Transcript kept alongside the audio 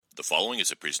The following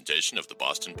is a presentation of the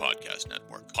Boston Podcast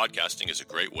Network. Podcasting is a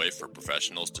great way for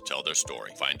professionals to tell their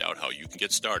story. Find out how you can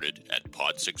get started at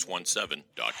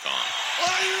pod617.com.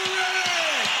 Are you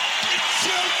ready? It's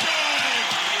showtime!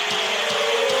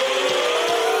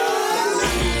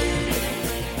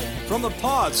 From the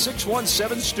Pod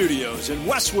 617 studios in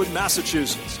Westwood,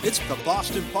 Massachusetts, it's the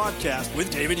Boston Podcast with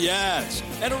David Yaz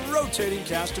and a rotating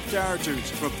cast of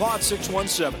characters from Pod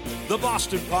 617, the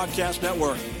Boston Podcast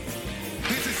Network.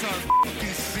 This is our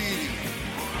f***ing city.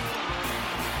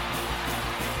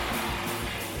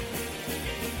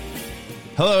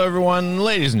 Hello, everyone,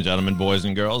 ladies and gentlemen, boys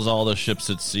and girls, all the ships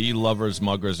at sea, lovers,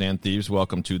 muggers, and thieves.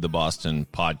 Welcome to the Boston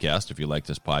Podcast. If you like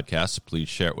this podcast, please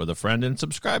share it with a friend and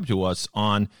subscribe to us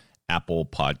on Apple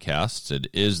Podcasts. It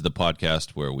is the podcast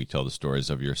where we tell the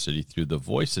stories of your city through the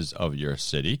voices of your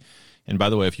city. And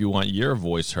by the way, if you want your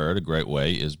voice heard, a great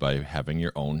way is by having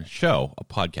your own show, a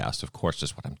podcast, of course,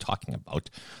 is what I'm talking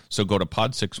about. So go to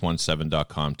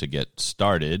pod617.com to get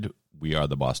started. We are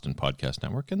the Boston Podcast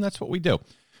Network, and that's what we do.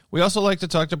 We also like to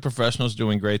talk to professionals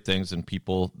doing great things and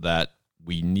people that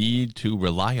we need to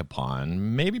rely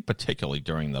upon, maybe particularly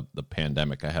during the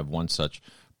pandemic. I have one such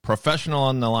professional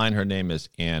on the line. Her name is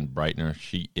Ann Breitner.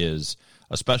 She is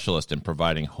a specialist in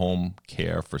providing home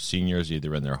care for seniors,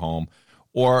 either in their home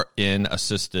or in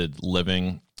assisted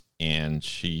living, and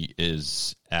she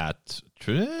is at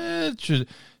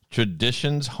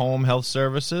Traditions Home Health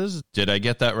Services. Did I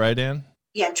get that right, Ann?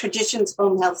 Yeah, Traditions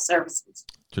Home Health Services.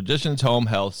 Traditions Home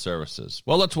Health Services.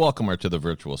 Well, let's welcome her to the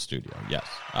virtual studio. Yes.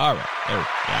 All right. There we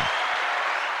go.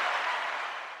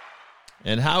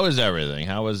 And how is everything?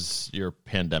 How has your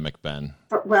pandemic been?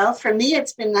 Well, for me,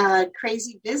 it's been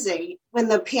crazy busy. When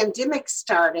the pandemic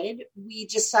started, we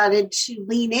decided to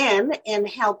lean in and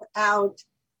help out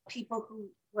people who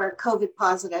were COVID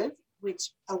positive, which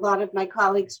a lot of my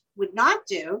colleagues would not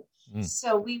do.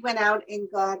 So we went out and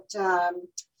got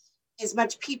as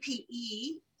much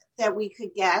PPE that we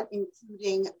could get,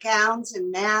 including gowns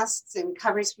and masks and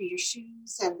covers for your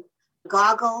shoes and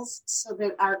goggles so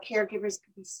that our caregivers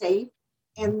could be safe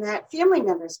and that family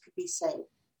members could be safe.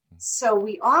 So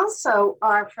we also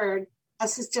offered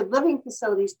assisted living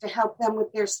facilities to help them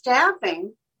with their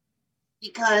staffing,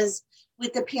 because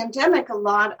with the pandemic, a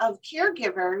lot of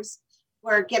caregivers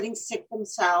were getting sick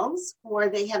themselves, or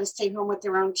they had to stay home with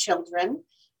their own children.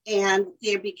 And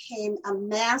there became a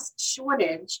mass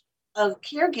shortage of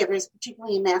caregivers,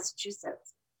 particularly in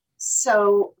Massachusetts.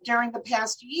 So during the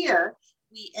past year,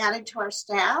 we added to our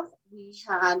staff. We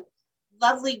had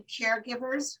lovely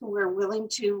caregivers who were willing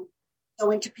to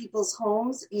go into people's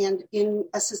homes and in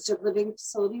assisted living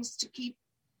facilities to keep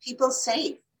people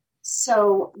safe.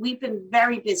 So we've been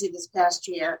very busy this past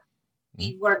year.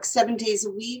 We work 7 days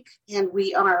a week and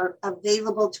we are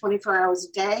available 24 hours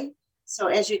a day. So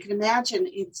as you can imagine,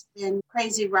 it's been a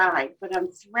crazy ride, but I'm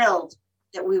thrilled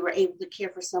that we were able to care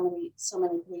for so many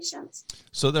patients.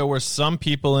 So there were some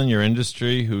people in your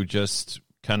industry who just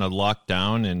kind of locked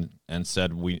down and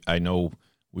said, I know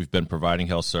we've been providing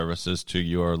health services to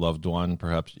your loved one,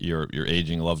 perhaps your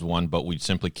aging loved one, but we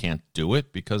simply can't do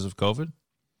it because of COVID?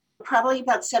 Probably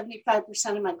about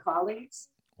 75% of my colleagues.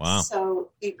 Wow.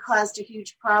 So it caused a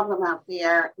huge problem out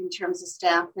there in terms of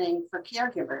staffing for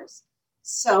caregivers.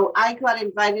 So I got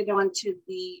invited onto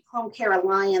the Home Care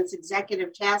Alliance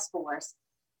Executive Task Force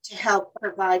to help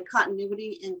provide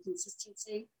continuity and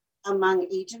consistency among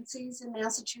agencies in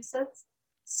Massachusetts.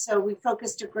 So we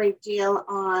focused a great deal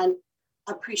on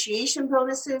appreciation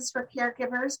bonuses for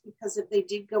caregivers, because if they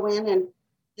did go in and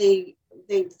they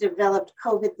developed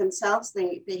COVID themselves,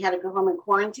 they had to go home and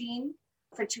quarantine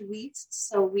for 2 weeks.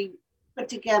 So we put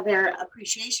together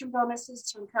appreciation bonuses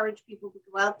to encourage people to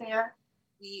go out there.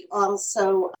 We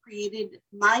also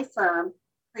my firm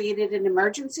created an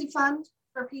emergency fund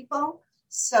for people.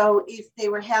 So if they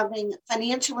were having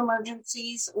financial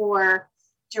emergencies, or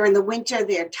during the winter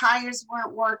their tires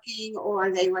weren't working, or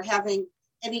they were having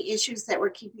any issues that were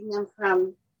keeping them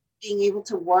from being able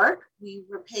to work, we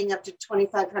were paying up to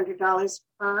 $2,500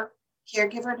 per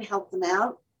caregiver to help them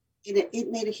out. And it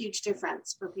made a huge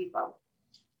difference for people.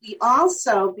 We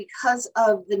also, because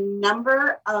of the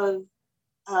number of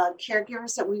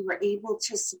caregivers that we were able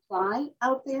to supply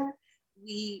out there,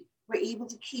 we were able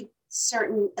to keep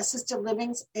certain assisted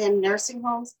livings and nursing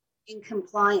homes in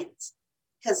compliance.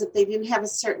 Because if they didn't have a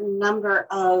certain number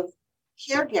of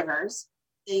caregivers,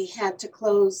 they had to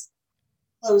close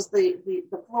the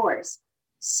floors.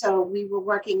 So we were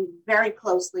working very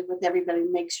closely with everybody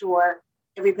to make sure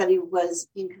everybody was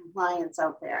in compliance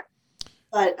out there.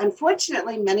 But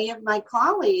unfortunately, many of my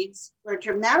colleagues were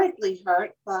dramatically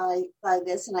hurt by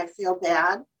this, and I feel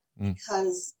bad.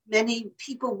 because many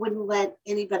people wouldn't let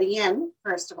anybody in,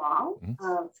 first of all,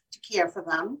 to care for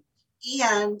them.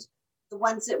 And the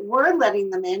ones that were letting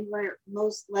them in were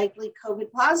most likely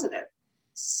COVID positive.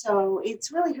 So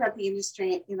it's really hurt the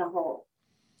industry in a whole.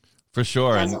 For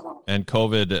sure. And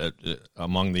COVID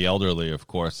among the elderly, of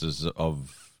course, is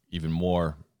of even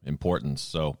more importance.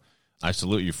 So I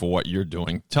salute you for what you're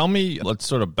doing. Tell me, let's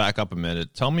sort of back up a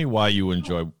minute. Tell me why you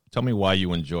enjoy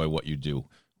what you do,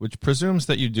 which presumes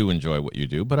that you do enjoy what you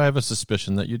do, but I have a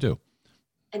suspicion that you do.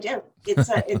 I do.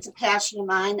 It's a passion of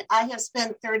mine. I have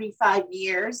spent 35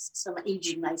 years, so I'm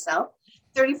aging myself,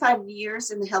 35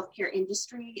 years in the healthcare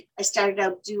industry. I started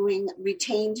out doing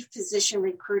retained physician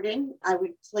recruiting. I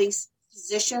would place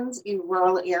physicians in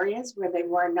rural areas where they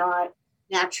were not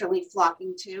naturally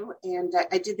flocking to. And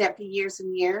I did that for years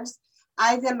and years.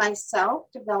 I then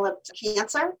myself developed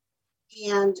cancer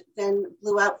and then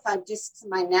blew out 5 discs in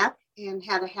my neck and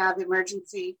had to have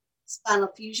emergency spinal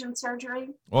fusion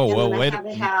surgery. Whoa, wait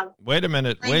a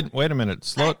minute.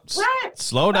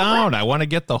 Slow down. I want to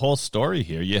get the whole story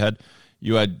here.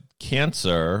 You had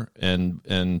cancer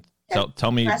and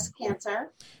tell me breast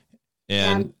cancer.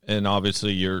 And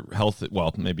obviously you're healthy.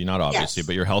 Well, maybe not obviously,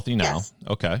 but you're healthy now. Yes.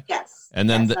 Okay. Yes. And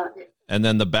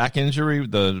then the back injury,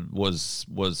 was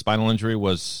spinal injury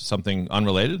was something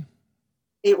unrelated?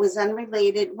 It was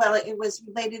unrelated. Well, it was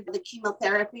related to the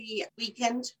chemotherapy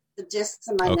weakened the discs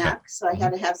in my neck. So I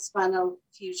had to have spinal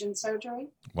fusion surgery.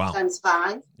 Wow. Times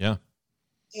 5. Yeah.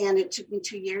 And it took me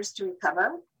 2 years to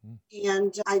recover.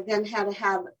 And I then had to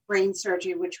have brain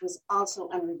surgery, which was also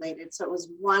unrelated. So it was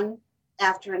one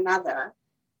after another.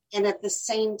 And at the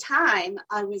same time,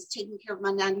 I was taking care of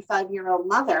my 95-year-old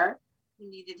mother who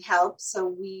needed help. So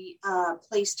we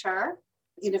placed her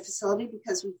in a facility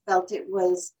because we felt it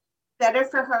was better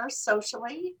for her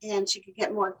socially and she could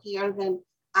get more care than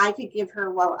I could give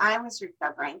her while I was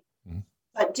recovering.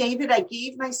 But David, I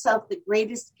gave myself the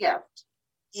greatest gift,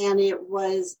 and it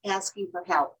was asking for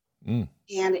help. And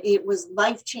it was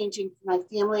life-changing for my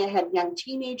family. I had young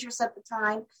teenagers at the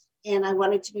time, and I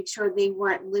wanted to make sure they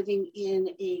weren't living in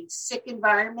a sick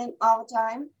environment all the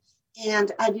time.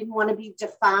 And I didn't want to be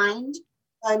defined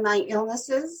by my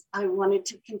illnesses. I wanted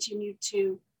to continue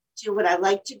to do what I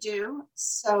like to do.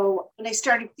 So when I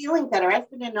started feeling better,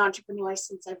 I've been an entrepreneur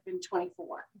since I've been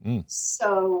 24.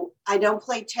 So I don't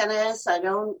play tennis. I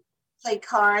don't play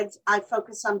cards. I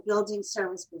focus on building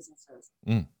service businesses.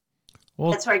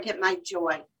 Well, that's where I get my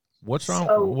joy. What's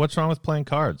wrong with playing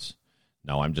cards?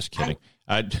 No, I'm just kidding.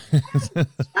 It's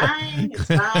fine.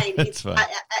 It's fine.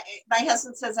 My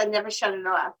husband says I never shut it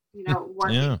off.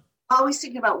 Working. Yeah. Always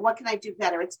thinking about what can I do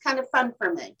better. It's kind of fun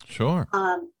for me. Sure.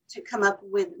 To come up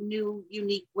with new,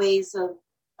 unique ways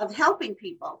of helping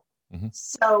people.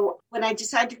 So when I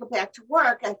decided to go back to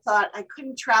work, I thought I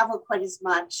couldn't travel quite as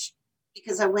much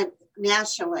because I went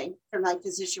nationally for my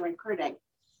physician recruiting.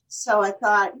 So I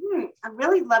thought, I'm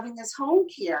really loving this home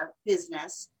care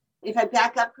business. If I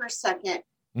back up for a second,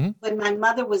 when my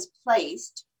mother was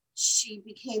placed, she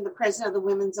became the president of the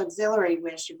Women's Auxiliary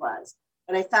where she was.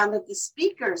 But I found that the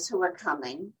speakers who were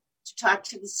coming to talk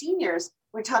to the seniors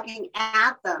were talking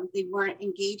at them. They weren't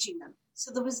engaging them.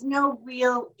 So there was no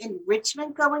real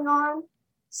enrichment going on.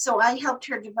 So I helped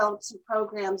her develop some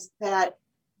programs that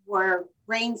were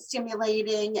brain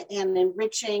stimulating and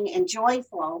enriching and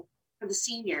joyful for the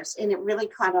seniors. And it really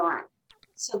caught on.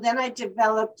 So then I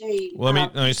developed a. Well,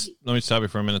 let me stop you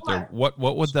for a minute there. What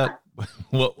would that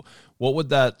what would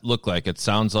that look like? It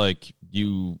sounds like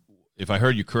you, if I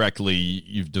heard you correctly,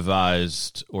 you've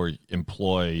devised or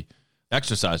employ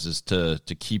exercises to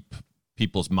keep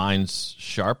people's minds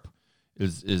sharp.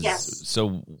 Yes.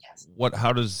 So yes.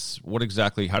 How does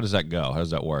that go? How does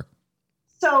that work?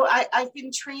 So I've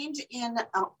been trained in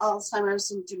Alzheimer's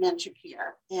and dementia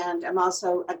care, and I'm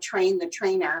also the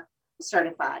trainer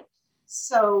certified.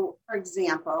 So, for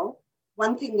example,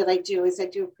 one thing that I do is I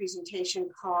do a presentation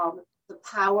called The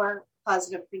Power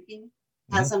Positive Thinking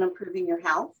as on Improving Your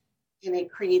Health, and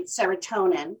it creates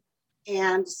serotonin.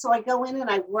 And so I go in and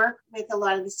I work with a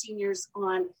lot of the seniors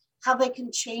on how they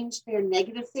can change their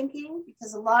negative thinking,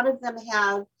 because a lot of them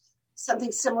have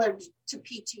something similar to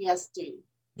PTSD.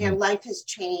 Their life has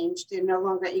changed. They're no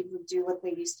longer able to do what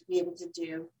they used to be able to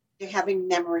do. They're having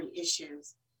memory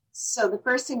issues. So the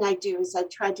first thing I do is I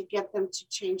try to get them to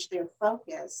change their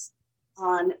focus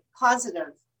on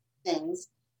positive things,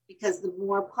 because the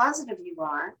more positive you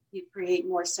are, you create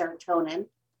more serotonin,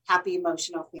 happy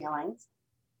emotional feelings,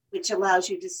 which allows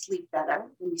you to sleep better.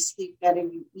 When you sleep better,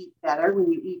 you eat better.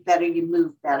 When you eat better, you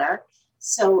move better.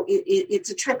 So it's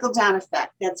a trickle-down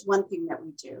effect. That's one thing that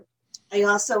we do. I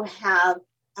also have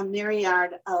a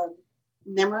myriad of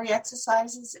memory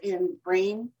exercises and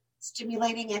brain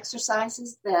stimulating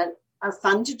exercises that are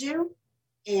fun to do.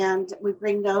 And we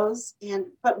bring those in.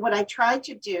 But what I try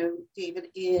to do, David,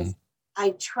 is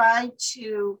I try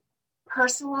to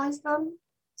personalize them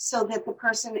so that the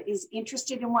person is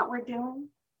interested in what we're doing.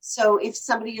 So if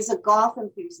somebody is a golf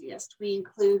enthusiast, we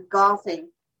include golfing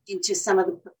into some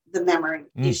of the memory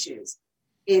issues.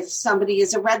 If somebody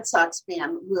is a Red Sox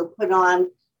fan, we'll put on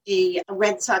a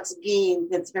Red Sox game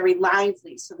that's very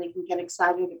lively so they can get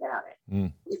excited about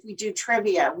it. If we do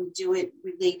trivia, we do it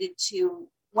related to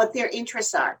what their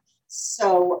interests are.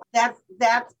 So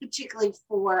that's particularly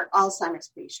for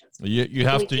Alzheimer's patients. You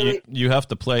have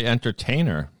to play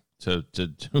entertainer to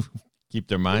keep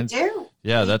their minds. We do.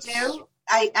 Yeah, we do.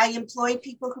 I employ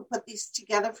people who put these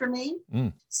together for me.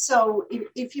 So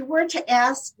if you were to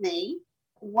ask me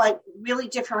what really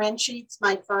differentiates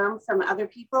my firm from other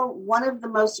people, one of the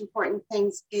most important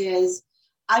things is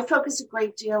I focus a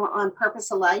great deal on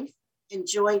purpose of life and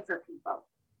joy for people.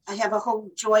 I have a whole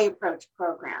joy approach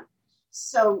program.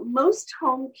 So most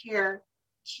home care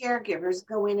caregivers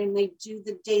go in and they do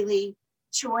the daily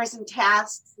chores and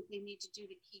tasks that they need to do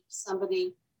to keep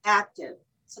somebody active.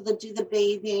 So they do the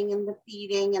bathing and the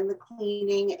feeding and the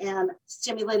cleaning and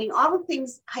stimulating, all the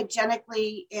things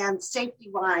hygienically and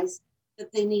safety-wise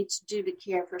that they need to do to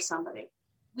care for somebody.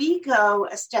 We go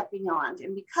a step beyond.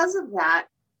 And because of that,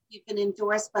 we've been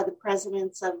endorsed by the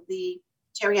presidents of the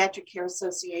Geriatric Care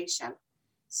Association.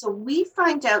 So we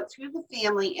find out through the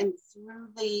family and through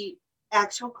the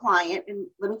actual client, and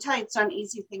let me tell you, it's not an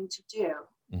easy thing to do,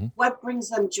 what brings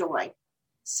them joy.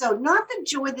 So not the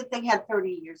joy that they had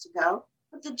 30 years ago,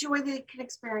 but the joy they can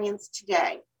experience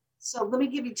today. So let me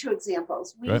give you two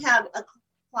examples. We had a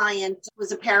client who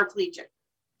was a paraplegic,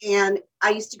 and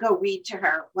I used to go read to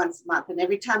her once a month. And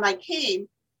every time I came,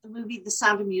 the movie The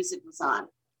Sound of Music was on.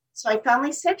 So I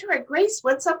finally said to her, Grace,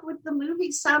 what's up with the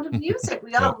movie Sound of Music?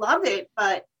 We all love it,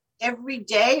 but every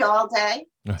day, all day.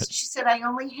 Right. So she said, I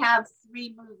only have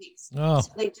 3 movies. So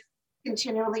they just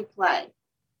continually play.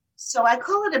 So I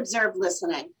call it observed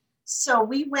listening. So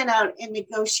we went out and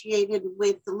negotiated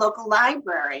with the local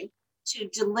library to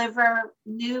deliver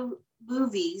new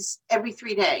movies every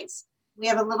 3 days. We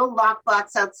have a little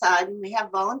lockbox outside and we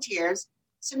have volunteers.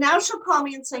 So now she'll call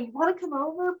me and say, you want to come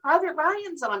over? Private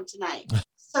Ryan's on tonight.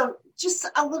 So just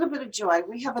a little bit of joy.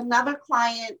 We have another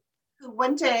client who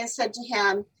one day I said to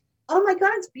him, oh my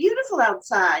God, it's beautiful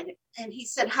outside. And he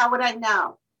said, how would I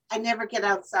know? I never get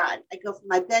outside. I go from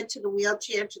my bed to the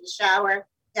wheelchair, to the shower,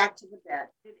 back to the bed.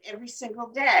 And every single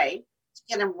day to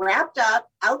get him wrapped up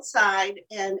outside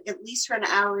and at least for an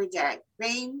hour a day.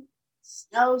 Rain,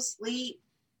 snow, sleet,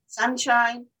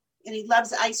 sunshine, and he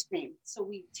loves ice cream. So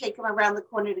we take him around the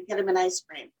corner to get him an ice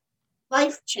cream.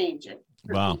 Life-changing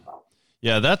for people.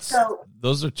 Yeah,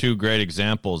 those are 2 great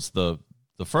examples. The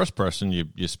first person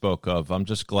you spoke of, I'm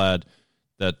just glad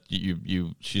that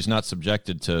she's not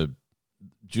subjected to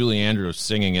Julie Andrews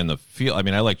singing in the field. I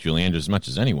mean, I like Julie Andrews as much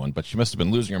as anyone, but she must have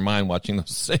been losing her mind watching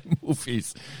those same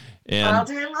movies. And all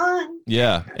day long.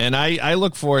 Yeah, and I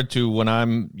look forward to when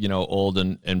I'm old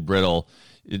and brittle.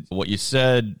 What you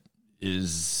said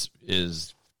is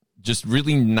just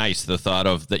really nice. The thought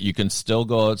of that you can still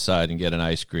go outside and get an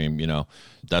ice cream.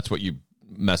 That's what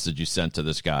message you sent to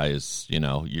this guy is.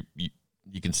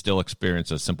 You can still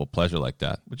experience a simple pleasure like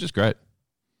that, which is great.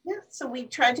 Yeah, so we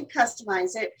try to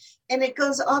customize it, and it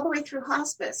goes all the way through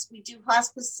hospice. We do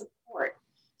hospice support.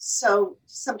 So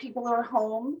some people are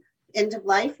home, end of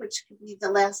life, which could be the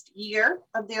last year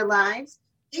of their lives.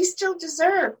 They still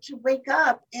deserve to wake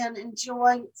up and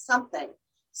enjoy something.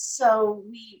 So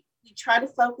we try to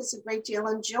focus a great deal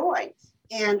on joy.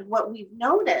 And what we've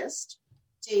noticed,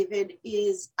 David,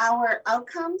 is our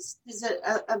outcomes is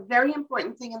a very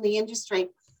important thing in the industry.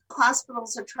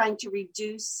 Hospitals are trying to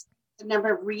reduce the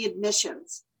number of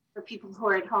readmissions for people who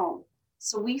are at home.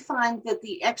 So we find that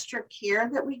the extra care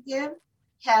that we give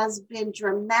has been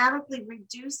dramatically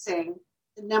reducing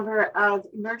the number of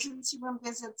emergency room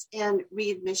visits and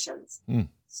readmissions.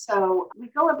 So we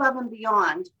go above and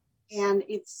beyond, and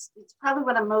it's probably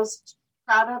what I'm most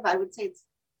proud of. I would say it's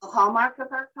the hallmark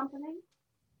of our company.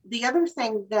 The other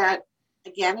thing that,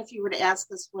 again, if you were to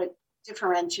ask us what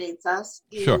differentiates us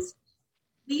is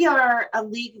we are a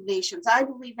league of nations. I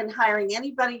believe in hiring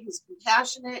anybody who's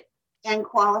compassionate and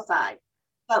qualified.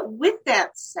 But with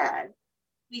that said,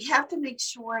 we have to make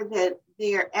sure that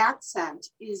their accent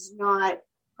is not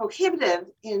prohibitive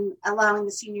in allowing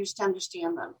the seniors to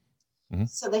understand them.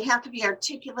 So they have to be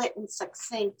articulate and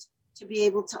succinct to be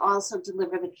able to also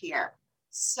deliver the care.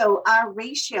 So our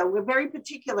ratio, we're very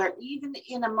particular, even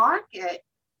in a market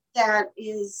that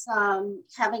is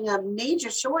having a major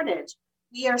shortage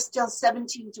we are still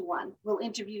 17 to 1. We'll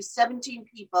interview 17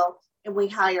 people and we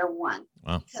hire one.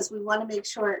 Wow. Because we want to make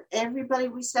sure everybody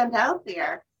we send out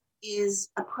there is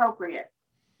appropriate.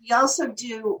 We also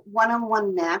do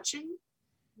one-on-one matching.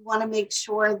 We want to make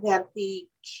sure that the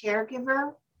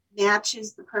caregiver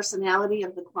matches the personality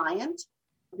of the client,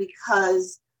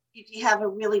 because if you have a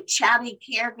really chatty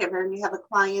caregiver and you have a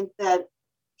client that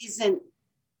isn't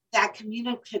that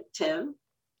communicative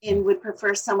and would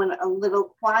prefer someone a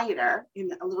little quieter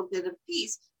and a little bit of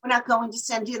peace, we're not going to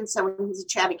send in someone who's a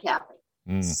chatty Cathy.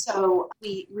 So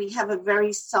we have a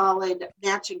very solid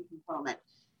matching component.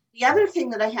 The other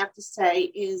thing that I have to say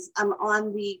is I'm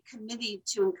on the committee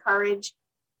to encourage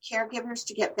caregivers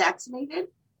to get vaccinated.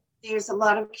 There's a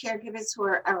lot of caregivers who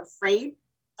are afraid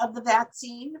of the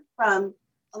vaccine from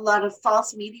a lot of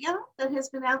false media that has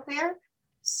been out there.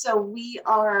 So we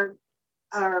are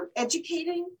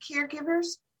educating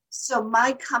caregivers. So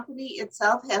my company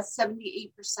itself has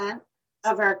 78%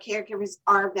 of our caregivers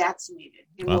are vaccinated,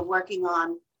 and we're working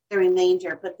on the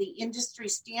remainder. But the industry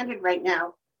standard right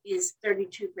now is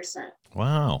 32%.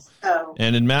 Wow. So,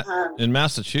 and in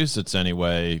Massachusetts,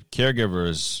 anyway,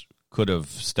 caregivers could have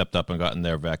stepped up and gotten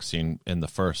their vaccine in the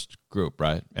first group,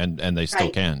 right? And they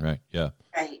still can, right? Yeah.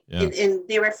 Right. Yeah. And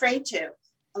they're afraid to.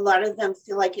 A lot of them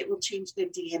feel like it will change their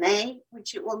DNA,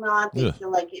 which it will not. They feel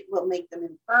like it will make them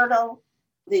infertile.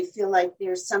 They feel like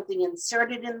there's something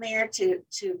inserted in there to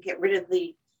get rid of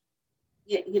the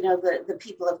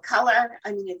people of color.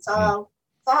 I mean, it's all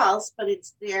false, but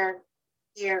it's their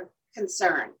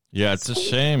concern. Yeah, it's a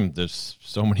shame. There's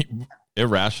so many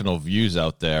irrational views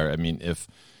out there. I mean, if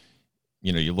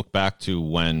you look back to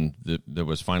when there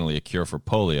was finally a cure for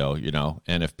polio,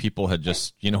 and if people had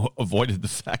just avoided the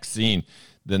vaccine,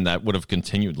 then that would have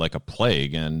continued like a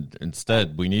plague. And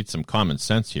instead, we need some common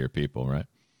sense here, people, right?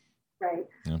 Right.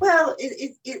 Yeah. Well,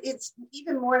 it's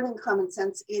even more than common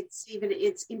sense. It's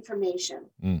information.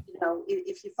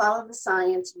 If you follow the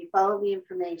science and you follow the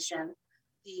information,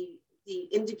 the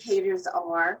indicators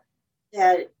are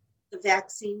that the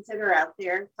vaccines that are out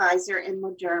there, Pfizer and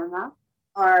Moderna,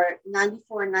 are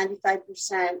 94 and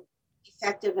 95%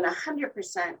 effective and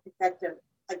 100% effective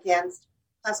against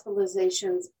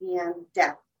hospitalizations and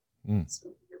death. So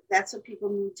that's what people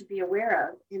need to be aware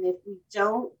of. And if we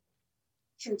don't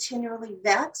continually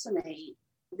vaccinate,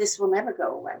 this will never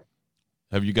go away.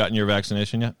 Have you gotten your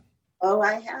vaccination yet? Oh,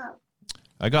 I have.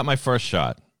 I got my first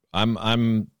shot. I'm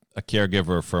a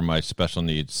caregiver for my special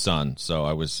needs son, so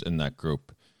I was in that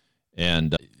group.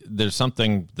 And there's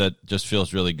something that just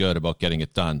feels really good about getting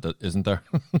it done, isn't there?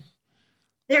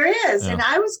 There is. Yeah. And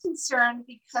I was concerned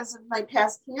because of my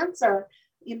past cancer,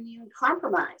 immune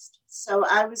compromised. So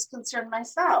I was concerned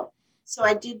myself. So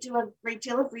I did do a great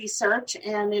deal of research,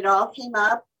 and it all came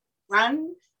up,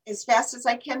 run as fast as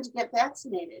I can to get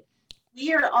vaccinated.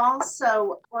 We are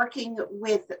also working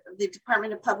with the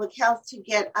Department of Public Health to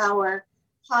get our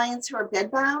clients who are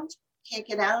bedbound, can't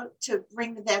get out, to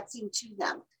bring the vaccine to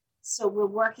them. So we're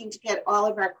working to get all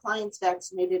of our clients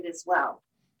vaccinated as well.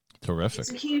 Terrific.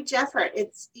 It's a huge effort.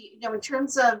 It's, in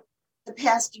terms of the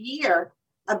past year,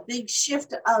 a big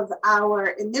shift of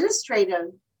our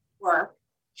administrative work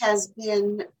has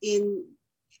been in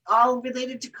all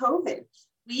related to COVID.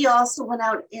 We also went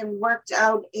out and worked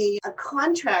out a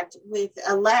contract with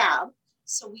a lab.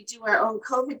 So we do our own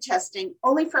COVID testing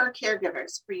only for our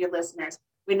caregivers, for your listeners.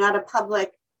 We're not a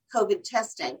public COVID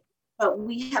testing, but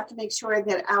we have to make sure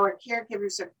that our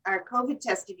caregivers are COVID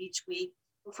tested each week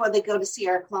before they go to see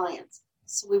our clients.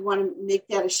 So we want to make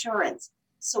that assurance.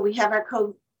 So we have our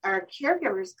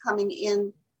caregivers coming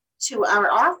in to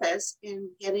our office and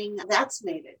getting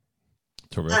vaccinated.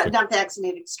 Terrific. Not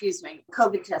vaccinated, excuse me,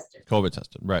 COVID tested. COVID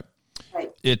tested, right.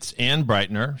 Right. It's Ann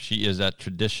Breitner. She is at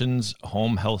Traditions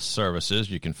Home Health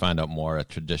Services. You can find out more at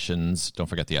don't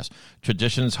forget the S,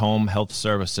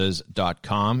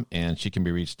 traditionshomehealthservices.com, and she can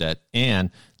be reached at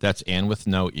Ann, that's Ann with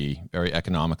no E, very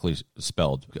economically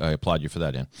spelled. I applaud you for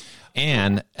that, Ann.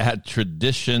 Ann at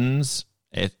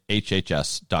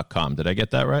traditionshhs.com. Did I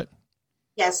get that right?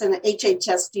 Yes, and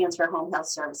HHS stands for Home Health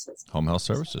Services. Home Health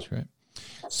Services, right.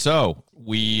 So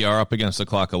we are up against the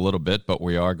clock a little bit, but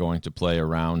we are going to play a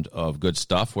round of good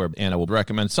stuff where Anna will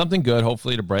recommend something good,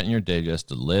 hopefully to brighten your day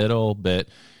just a little bit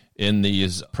in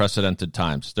these precedented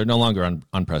times. They're no longer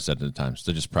unprecedented times.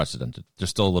 They're just precedented. They're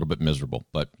still a little bit miserable,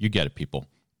 but you get it, people.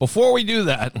 Before we do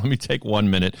that, let me take 1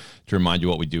 minute to remind you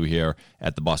what we do here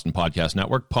at the Boston Podcast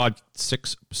Network.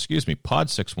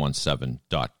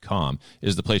 Pod617.com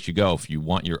is the place you go if you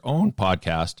want your own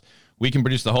podcast We can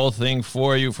produce the whole thing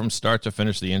for you from start to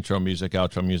finish, the intro music,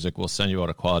 outro music. We'll send you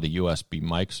out a quality USB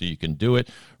mic so you can do it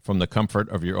from the comfort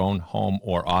of your own home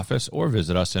or office, or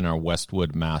visit us in our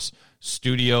Westwood, Mass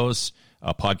studios.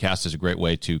 A podcast is a great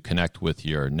way to connect with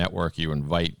your network. You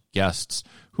invite guests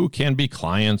who can be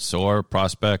clients or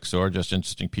prospects or just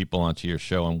interesting people onto your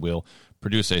show, and we'll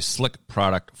produce a slick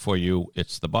product for you.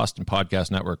 It's the Boston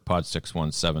Podcast Network,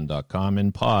 pod617.com.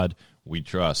 In Pod, we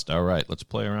trust. All right, let's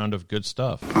play a round of good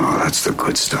stuff. Oh, that's the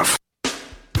good stuff.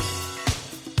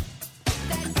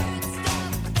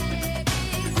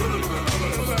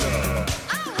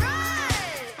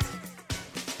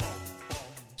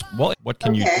 Well, what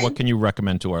can you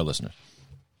recommend to our listeners?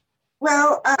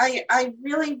 Well, I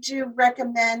really do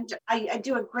recommend, I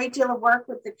do a great deal of work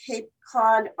with the Cape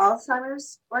Cod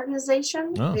Alzheimer's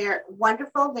organization. Oh. They're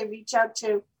wonderful. They reach out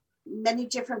to many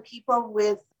different people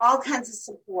with all kinds of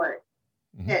support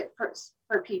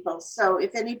for people. So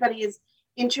if anybody is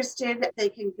interested, they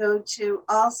can go to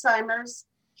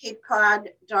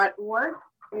alzheimerscapecod.org.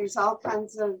 There's all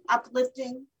kinds of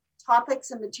uplifting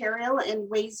topics and material and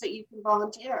ways that you can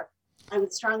volunteer. I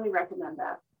would strongly recommend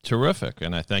that. Terrific,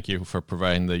 and I thank you for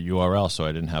providing the URL so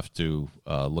I didn't have to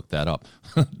look that up.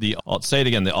 Say it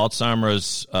again, the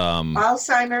Alzheimer's...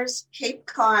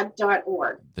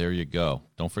 alzheimerscapecod.org. There you go.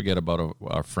 Don't forget about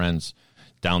our friends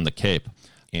down the Cape.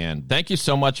 And thank you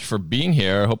so much for being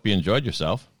here. I hope you enjoyed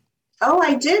yourself. Oh,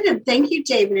 I did, and thank you,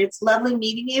 David. It's lovely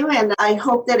meeting you, and I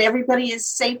hope that everybody is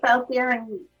safe out there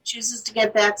and chooses to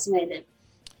get vaccinated.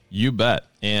 You bet.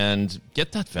 And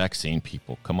get that vaccine,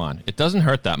 people. Come on. It doesn't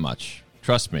hurt that much.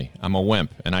 Trust me, I'm a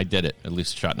wimp, and I did it, at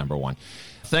least shot number 1.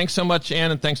 Thanks so much,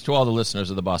 Ann, and thanks to all the listeners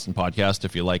of the Boston Podcast.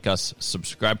 If you like us,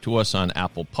 subscribe to us on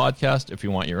Apple Podcast. If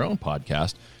you want your own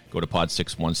podcast, go to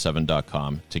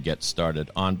pod617.com to get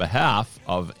started. On behalf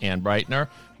of Ann Breitner,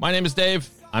 my name is Dave.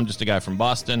 I'm just a guy from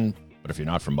Boston, but if you're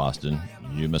not from Boston,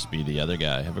 you must be the other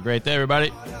guy. Have a great day,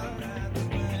 everybody.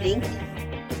 Thank you.